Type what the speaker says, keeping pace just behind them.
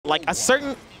like a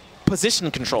certain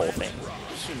position control thing.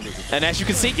 And as you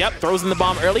can see, yep, throws in the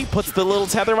bomb early, puts the little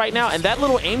tether right now, and that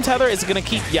little aim tether is going to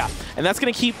keep, and that's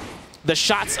going to keep the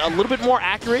shots a little bit more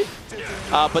accurate.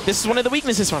 But this is one of the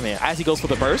weaknesses from here as he goes for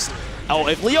the burst. Oh,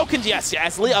 if Leo can, yes,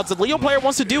 as the Leo player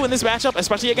wants to do in this matchup,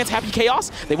 especially against Happy Chaos,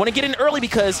 they want to get in early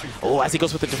because, as he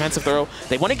goes with the defensive throw,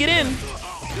 they want to get in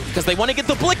because they want to get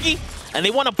the blicky and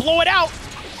they want to blow it out.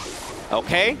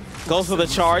 Okay, goes for the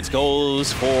charge,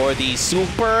 goes for the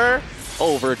super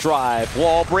overdrive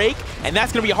wall break, and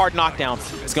that's going to be a hard knockdown.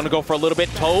 It's going to go for a little bit,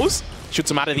 toes,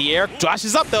 shoots him out of the air,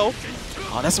 dashes up though.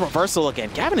 Oh, that's a reversal again.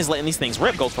 Gavin is letting these things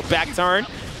rip, goes for back turn.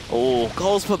 Oh,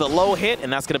 goes for the low hit,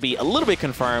 and that's going to be a little bit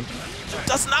confirmed.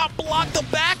 Does not block the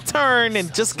back turn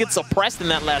and just gets suppressed in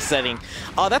that last setting.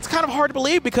 That's kind of hard to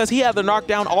believe because he had the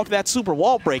knockdown off that super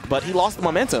wall break, but he lost the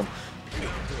momentum.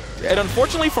 And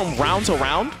unfortunately, from round to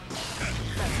round,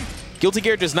 Guilty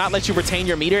Gear does not let you retain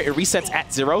your meter. It resets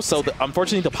at 0, so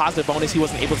unfortunately the positive bonus, he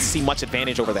wasn't able to see much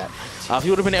advantage over that. If he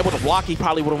would have been able to block, he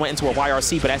probably would have went into a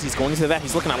YRC, but as he's going into that,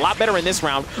 he's looking a lot better in this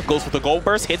round. Goes for the gold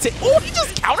burst, hits it. Oh, he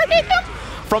just counter hit him!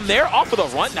 From there, off of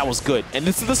the run, that was good. And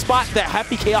this is the spot that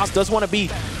Happy Chaos does want to be.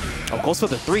 Oh, goes for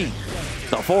the 3,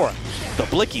 the 4, the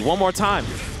blicky one more time.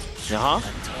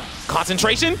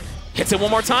 Concentration, hits it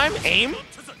one more time. Aim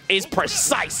is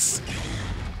precise.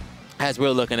 As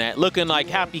we're looking like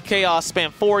Happy Chaos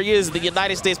spent 4 years in the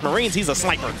United States Marines. He's a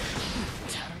sniper.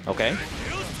 Okay,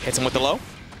 hits him with the low.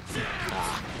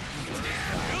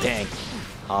 Dang.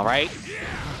 All right.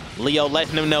 Leo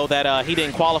letting him know that he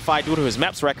didn't qualify due to his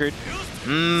MEPS record.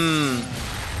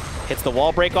 Hits the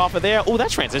wall break off of there. Oh,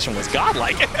 that transition was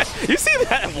godlike. You see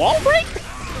that wall break?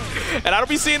 And I don't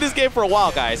be seeing this game for a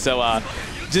while, guys. So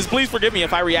just please forgive me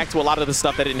if I react to a lot of the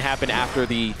stuff that didn't happen after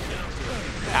the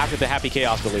Happy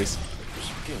Chaos release.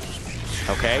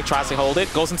 Okay, tries to hold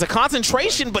it, goes into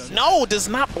concentration, but no, does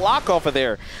not block off of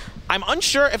there. I'm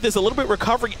unsure if there's a little bit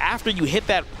recovery after you hit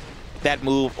that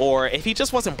move, or if he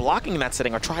just wasn't blocking in that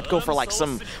setting or tried to go for like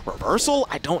some reversal.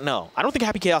 I don't know. I don't think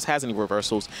Happy Chaos has any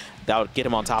reversals that would get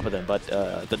him on top of them, but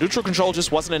the neutral control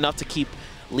just wasn't enough to keep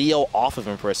Leo off of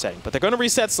him for a setting. But they're going to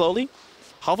reset slowly,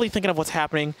 hopefully thinking of what's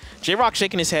happening. JRock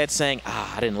shaking his head saying,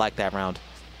 I didn't like that round.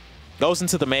 Goes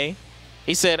into the May.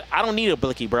 He said, I don't need a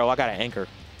blicky, bro. I got an anchor.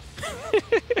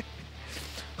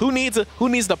 Who needs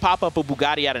to pop up a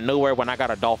Bugatti out of nowhere when I got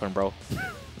a Dolphin, bro?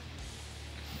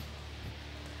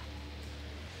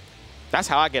 That's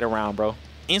how I get around, bro.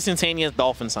 Instantaneous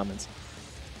Dolphin summons.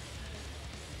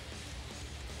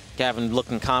 Gavin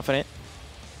looking confident.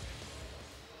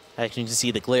 As you can see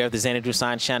the glare of the Xanadu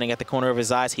sign shining at the corner of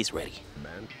his eyes. He's ready.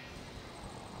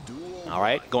 All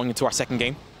right, going into our second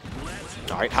game.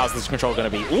 All right, how's this control going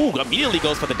to be? Ooh, immediately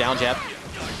goes for the down jab.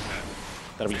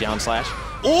 That'll be down slash.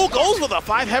 Ooh, goes with a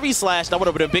 5 heavy slash. That would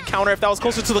have been a big counter if that was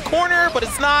closer to the corner, but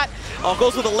it's not. Oh,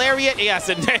 goes with a lariat. Yes,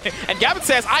 and Gavin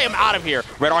says, I am out of here.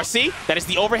 Red RC, that is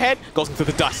the overhead, goes into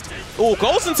the dust. Ooh,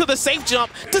 goes into the safe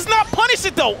jump. Does not punish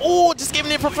it, though. Ooh, just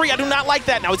giving it for free. I do not like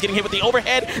that. Now he's getting hit with the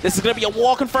overhead. This is going to be a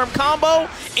wall-confirmed combo.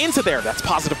 Into there. That's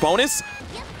positive bonus.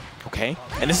 Okay,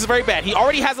 and this is very bad. He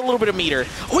already has a little bit of meter.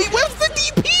 Oh, he whips the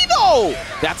DP, though!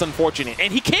 That's unfortunate.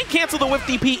 And he can't cancel the whip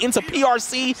DP into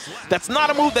PRC. That's not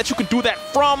a move that you can do that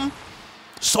from.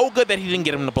 So good that he didn't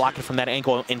get him to block it from that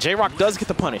angle. And JRock does get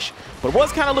the punish. But it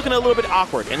was kind of looking a little bit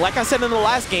awkward. And like I said in the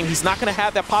last game, he's not going to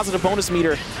have that positive bonus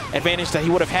meter advantage that he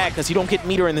would have had because you don't get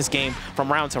meter in this game from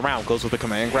round to round. Goes with the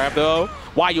command grab, though.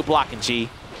 Why are you blocking, G?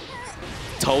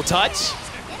 Toe touch.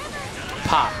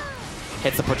 Pop.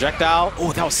 Hits the projectile.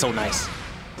 Oh, that was so nice.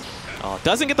 Oh,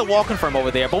 doesn't get the wall confirm over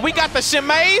there, but we got the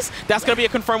shimays. That's going to be a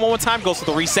confirm one more time. Goes for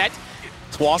the reset.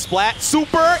 Wall splat.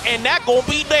 Super, and that going to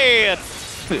be dead.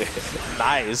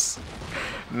 Nice.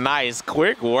 Nice.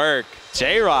 Quick work.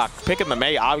 JRock picking the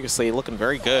May, obviously looking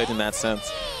very good in that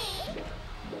sense.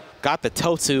 Got the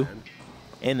Totu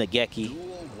in the Geki.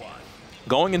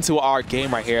 Going into our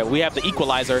game right here, we have the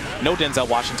equalizer. No Denzel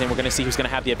Washington. We're going to see who's going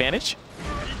to have the advantage.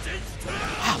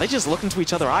 Wow, they just looked into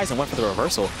each other's eyes and went for the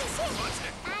reversal.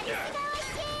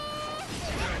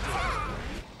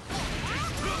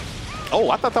 Oh,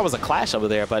 I thought that was a clash over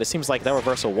there, but it seems like that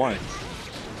reversal won.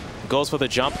 Goes for the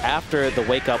jump after the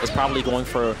wake up, was probably going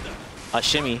for a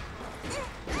shimmy.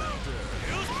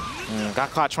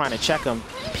 Got caught trying to check him.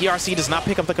 PRC does not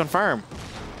pick up the confirm.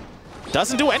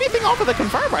 Doesn't do anything off of the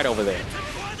confirm right over there.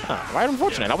 Right,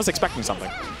 unfortunate. I was expecting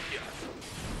something.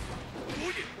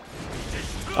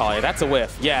 Oh, yeah, that's a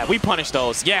whiff. Yeah, we punish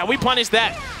those. Yeah, we punish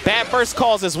that. Bad burst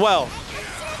calls as well.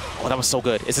 Oh, that was so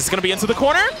good. Is this going to be into the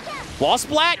corner? Wall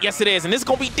splat? Yes, it is, and this is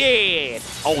going to be dead.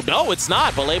 Oh, no, it's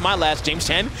not. Belay my last, James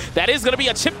 10. That is going to be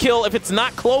a chip kill if it's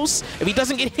not close, if he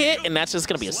doesn't get hit, and that's just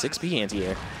going to be a 6P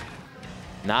anti-air.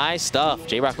 Nice stuff.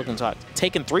 JRock looking to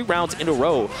taking 3 rounds in a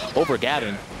row over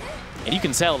Gavin. And you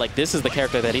can tell, like, this is the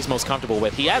character that he's most comfortable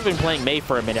with. He has been playing May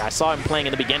for a minute. I saw him playing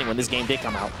in the beginning when this game did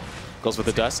come out. Goes with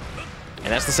the dust.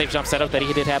 And that's the safe jump setup that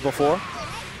he did have before.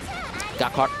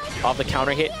 Got caught off the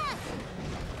counter hit.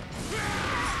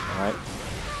 All right.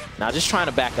 Now just trying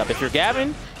to back up. If you're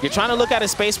Gavin, you're trying to look at a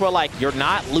space where, like, you're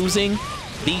not losing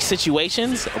these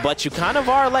situations, but you kind of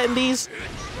are letting these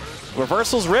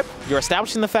reversals rip. You're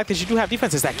establishing the fact that you do have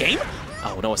defense. Is that game?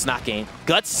 Oh, no, it's not game.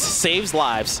 Guts saves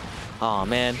lives. Oh,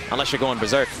 man, unless you're going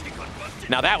berserk.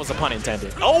 Now, that was a pun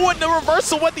intended. Oh, and the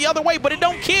reversal went the other way, but it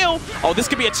don't kill. Oh, this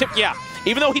could be a chip. Yeah.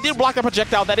 Even though he did block the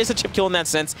projectile, that is a chip kill in that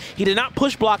sense. He did not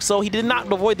push block, so he did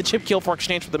not avoid the chip kill for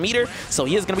exchange for the meter, so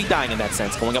he is going to be dying in that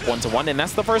sense, going up 1-1, and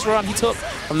that's the first round he took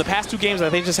from the past 2 games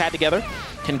that they just had together.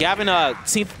 Can Gavin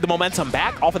see the momentum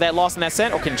back off of that loss in that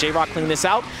set, or can JRock clean this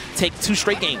out, take 2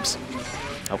 straight games?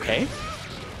 Okay.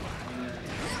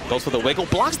 Goes for the wiggle,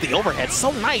 blocks the overhead,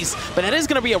 so nice, but that is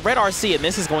going to be a red RC, and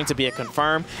this is going to be a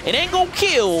confirm. It ain't going to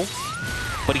kill,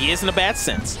 but he is in a bad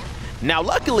sense. Now,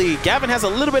 luckily, Gavin has a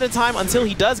little bit of time until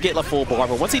he does get a full bar,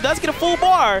 but once he does get a full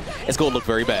bar, it's going to look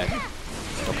very bad.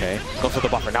 Okay, goes for the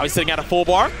buffer. Now he's sitting at a full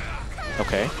bar.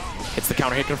 Okay, hits the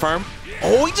counter hit confirm.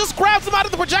 Oh, he just grabs him out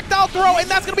of the projectile throw, and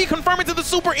that's going to be confirming to the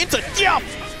super into death.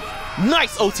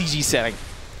 Nice OTG setting.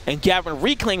 And Gavin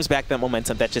reclaims back that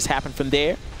momentum that just happened from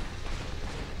there.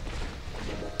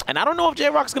 And I don't know if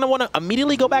JRock's going to want to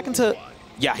immediately go back into...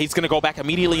 Yeah, he's going to go back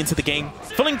immediately into the game.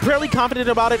 Feeling fairly confident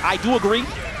about it. I do agree.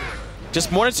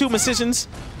 Just 1 or 2 decisions.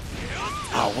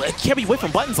 Oh, it can't be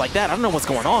whiffing buttons like that. I don't know what's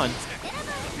going on.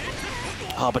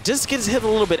 But just gets hit a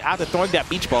little bit after throwing that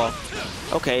beach ball.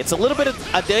 Okay, it's a little bit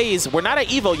of a daze. We're not at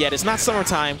Evo yet. It's not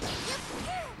summertime.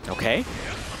 Okay.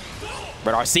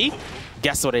 Red RC.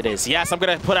 Guess what it is. Yes, I'm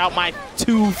going to put out my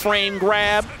 2-frame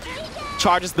grab.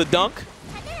 Charges the dunk.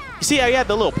 You see how he had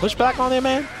the little pushback on there,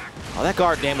 man? Oh, that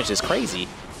guard damage is crazy.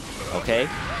 Okay.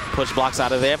 Push blocks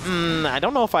out of there. I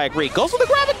don't know if I agree. Goes for the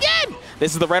grab again.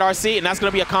 This is the red RC, and that's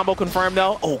going to be a combo confirmed,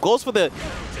 though. Oh, goes for the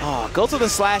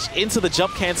slash into the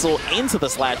jump cancel into the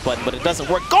slash button, but it doesn't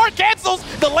work. Guard cancels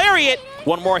the lariat.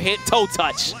 1 more hit, toe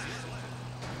touch.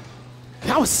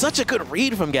 That was such a good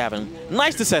read from Gavin.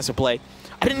 Nice decisive play.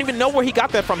 I didn't even know where he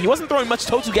got that from. He wasn't throwing much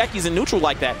Totsugakis in neutral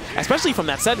like that, especially from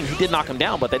that setting. He did knock him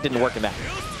down, but that didn't work in that.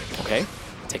 Okay,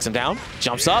 takes him down,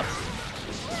 jumps up.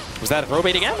 Was that a throw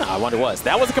bait again? I wonder was.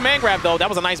 That was a command grab, though. That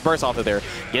was a nice burst off of there.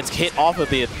 Gets hit off of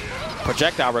the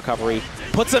projectile recovery.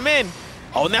 Puts him in.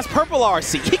 Oh, and that's purple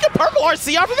RC. He can purple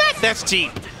RC after that. That's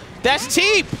cheap. That's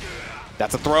cheap.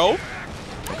 That's a throw.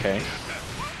 Okay.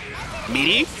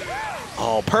 Meaty.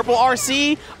 Oh, purple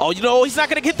RC. Oh, you know, he's not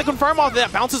going to get the confirm off of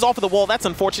that. Bounces off of the wall. That's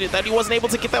unfortunate that he wasn't able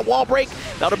to get that wall break.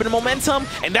 That would have been a momentum.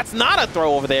 And that's not a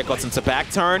throw over there. Goes into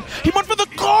back turn. He went for the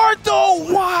guard,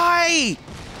 though. Why?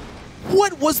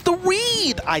 What was the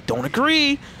read? I don't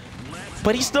agree.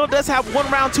 But he still does have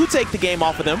 1 round to take the game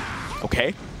off of them.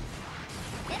 Okay.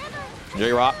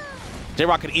 JRock.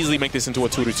 JRock could easily make this into a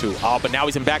 2-2. Oh, but now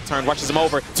he's in back turn. Rushes him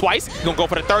over twice. He's going to go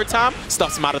for the 3rd time.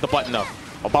 Stuffs him out of the button, though.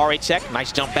 A bar rate check.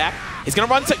 Nice jump back. He's going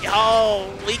to run to...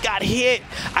 Oh, he got hit.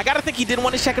 I got to think he did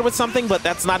want to check it with something, but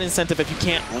that's not incentive if you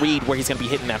can't read where he's going to be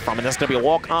hitting that from. And that's going to be a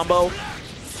wall combo.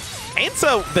 And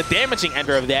so the damaging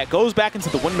ender of that goes back into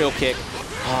the windmill kick.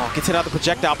 Oh, gets hit out the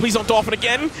projectile. Please don't dolphin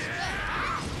again.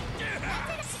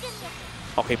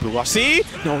 Okay, Blue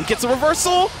RC. No, he gets a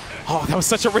reversal. Oh, that was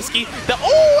such a risky.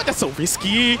 Oh, that's so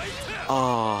risky.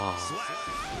 Oh.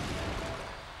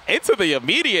 Into the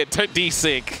immediate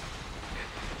desync.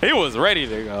 He was ready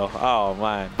to go. Oh,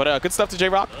 man. But good stuff to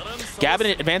JRock. Gavin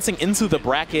advancing into the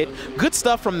bracket. Good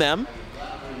stuff from them.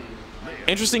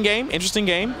 Interesting game. Interesting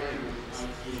game.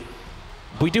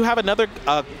 We do have another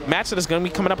match that is going to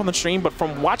be coming up on the stream, but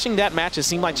from watching that match, it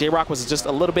seemed like JRock was just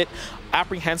a little bit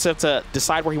apprehensive to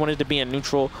decide where he wanted to be in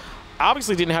neutral.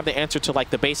 Obviously didn't have the answer to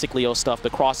like the basic Leo stuff, the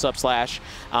cross-up slash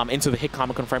into the hit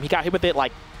combo confirm. He got hit with it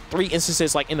like 3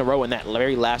 instances like in a row in that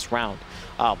very last round.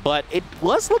 But it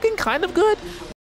was looking kind of good.